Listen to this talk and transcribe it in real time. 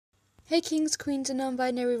Hey kings, queens and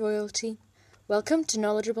non-binary royalty. Welcome to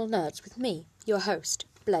Knowledgeable Nerds with me, your host,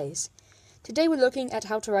 Blaze. Today we're looking at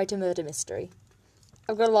how to write a murder mystery.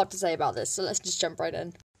 I've got a lot to say about this, so let's just jump right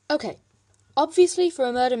in. Okay, obviously for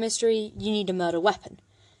a murder mystery you need a murder weapon.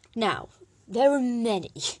 Now, there are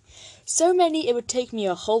many. So many it would take me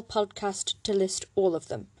a whole podcast to list all of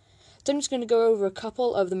them. So I'm just going to go over a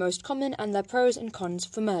couple of the most common and their pros and cons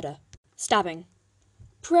for murder. Stabbing.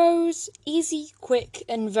 Pros: easy, quick,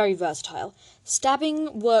 and very versatile.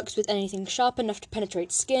 Stabbing works with anything sharp enough to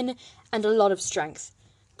penetrate skin, and a lot of strength.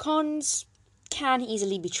 Cons: can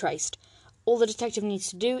easily be traced. All the detective needs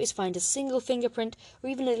to do is find a single fingerprint,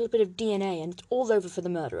 or even a little bit of DNA, and it's all over for the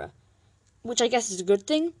murderer. Which I guess is a good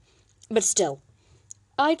thing, but still.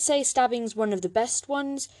 I'd say stabbing's one of the best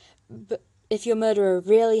ones, but if your murderer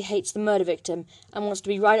really hates the murder victim, and wants to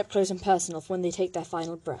be right up close and personal for when they take their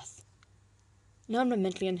final breath. No, I'm not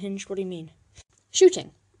mentally unhinged, what do you mean?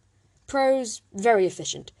 Shooting. Pros: very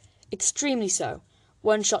efficient. Extremely so.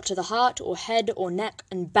 One shot to the heart, or head, or neck,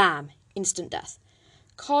 and bam! Instant death.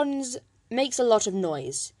 Cons: makes a lot of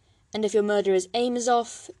noise. And if your murderer's aim is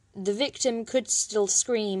off, the victim could still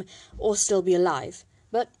scream, or still be alive.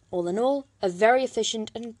 But, all in all, a very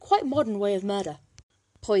efficient and quite modern way of murder.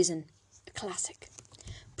 Poison. A classic.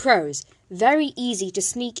 Pros: very easy to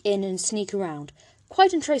sneak in and sneak around.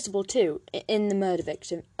 Quite untraceable too, in the murder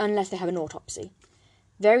victim, unless they have an autopsy.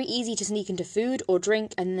 Very easy to sneak into food or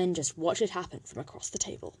drink and then just watch it happen from across the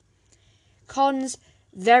table. Cons: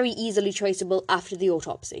 very easily traceable after the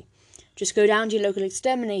autopsy. Just go down to your local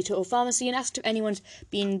exterminator or pharmacy and ask if anyone's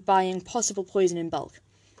been buying possible poison in bulk.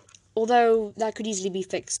 Although that could easily be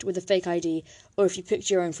fixed with a fake ID or if you picked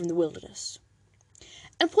your own from the wilderness.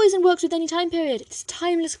 And poison works with any time period. It's a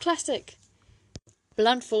timeless classic.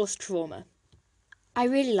 Blunt force trauma. I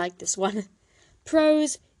really like this one.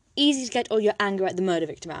 Pros: easy to get all your anger at the murder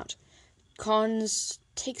victim out. Cons: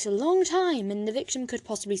 takes a long time and the victim could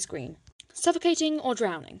possibly scream. Suffocating or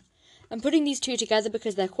drowning. I'm putting these two together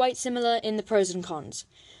because they're quite similar in the pros and cons.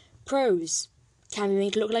 Pros: can be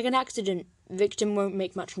made to look like an accident. Victim won't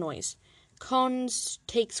make much noise. Cons: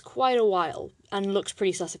 takes quite a while and looks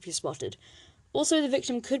pretty sus if you're spotted. Also, the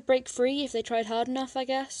victim could break free if they tried hard enough, I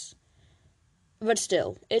guess. But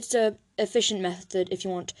still, it's a efficient method if you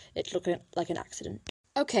want it to look like an accident.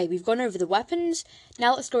 Okay, we've gone over the weapons,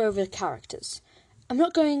 now let's go over the characters. I'm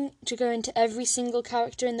not going to go into every single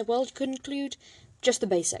character in the world you could include, just the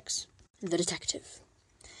basics. The detective.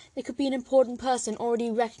 They could be an important person already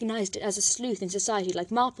recognised as a sleuth in society like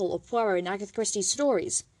Marple or Poirot in Agatha Christie's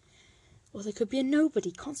stories. Or they could be a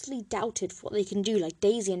nobody, constantly doubted for what they can do like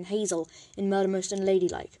Daisy and Hazel in Murder Most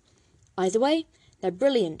Unladylike. Either way, they're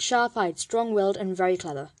brilliant, sharp-eyed, strong-willed, and very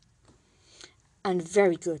clever. And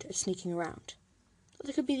very good at sneaking around. Or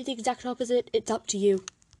they could be the exact opposite, it's up to you.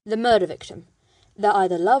 The murder victim. They're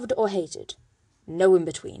either loved or hated. No in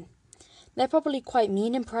between. They're probably quite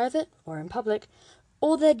mean in private, or in public,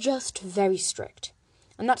 or they're just very strict.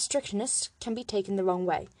 And that strictness can be taken the wrong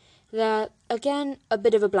way. They're, again, a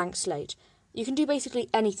bit of a blank slate. You can do basically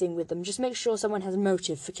anything with them, just make sure someone has a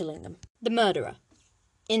motive for killing them. The murderer.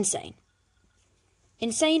 Insane.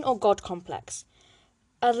 Insane or God complex.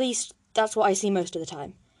 At least, that's what I see most of the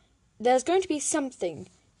time. There's going to be something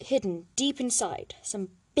hidden deep inside, some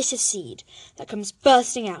bitter seed that comes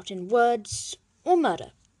bursting out in words or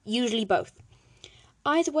murder, usually both.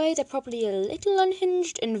 Either way, they're probably a little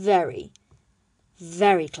unhinged and very,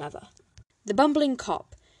 very clever. The bumbling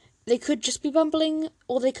cop. They could just be bumbling,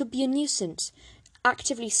 or they could be a nuisance,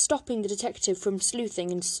 actively stopping the detective from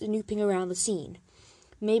sleuthing and snooping around the scene.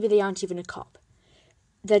 Maybe they aren't even a cop.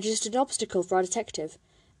 They're just an obstacle for our detective.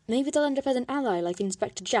 Maybe they'll end up as an ally like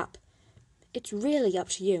Inspector Japp. It's really up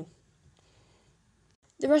to you.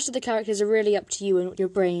 The rest of the characters are really up to you and what your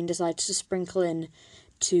brain decides to sprinkle in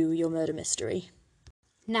to your murder mystery.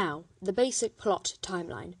 Now, the basic plot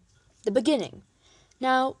timeline. The beginning.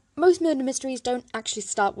 Now, most murder mysteries don't actually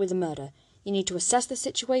start with a murder. You need to assess the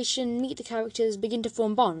situation, meet the characters, begin to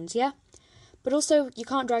form bonds, yeah? But also, you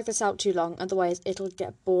can't drag this out too long, otherwise it'll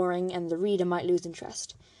get boring and the reader might lose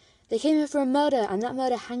interest. They came here for a murder, and that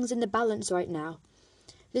murder hangs in the balance right now.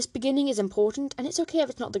 This beginning is important, and it's okay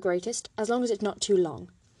if it's not the greatest, as long as it's not too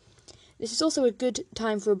long. This is also a good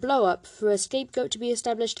time for a blow-up, for a scapegoat to be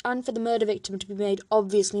established, and for the murder victim to be made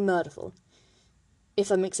obviously murderful. If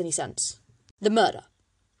that makes any sense. The murder.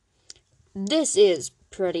 This is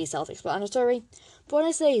pretty self-explanatory, but when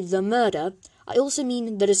I say the murder, I also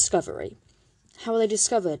mean the discovery. How were they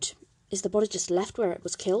discovered? Is the body just left where it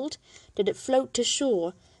was killed? Did it float to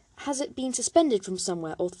shore? Has it been suspended from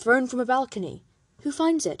somewhere or thrown from a balcony? Who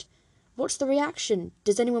finds it? What's the reaction?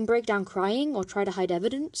 Does anyone break down crying or try to hide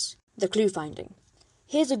evidence? The clue finding.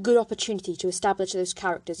 Here's a good opportunity to establish those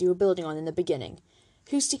characters you were building on in the beginning.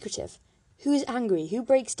 Who's secretive? Who is angry? Who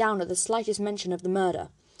breaks down at the slightest mention of the murder?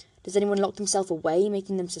 Does anyone lock themselves away,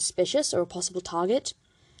 making them suspicious or a possible target?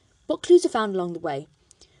 What clues are found along the way?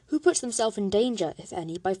 Who puts themselves in danger, if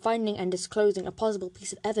any, by finding and disclosing a possible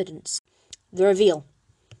piece of evidence? The reveal.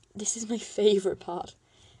 This is my favourite part.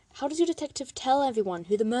 How does your detective tell everyone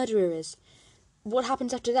who the murderer is? What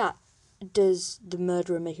happens after that? Does the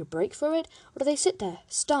murderer make a break for it, or do they sit there,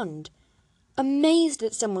 stunned, amazed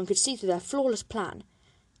that someone could see through their flawless plan?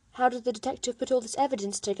 How does the detective put all this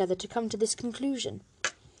evidence together to come to this conclusion?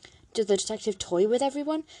 Does the detective toy with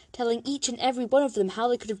everyone, telling each and every one of them how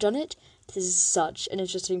they could have done it? This is such an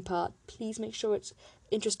interesting part. Please make sure it's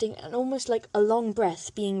interesting and almost like a long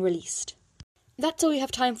breath being released. That's all we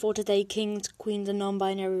have time for today, kings, queens, and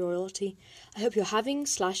non-binary royalty. I hope you're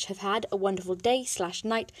having/have had a wonderful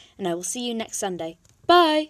day/night, and I will see you next Sunday. Bye!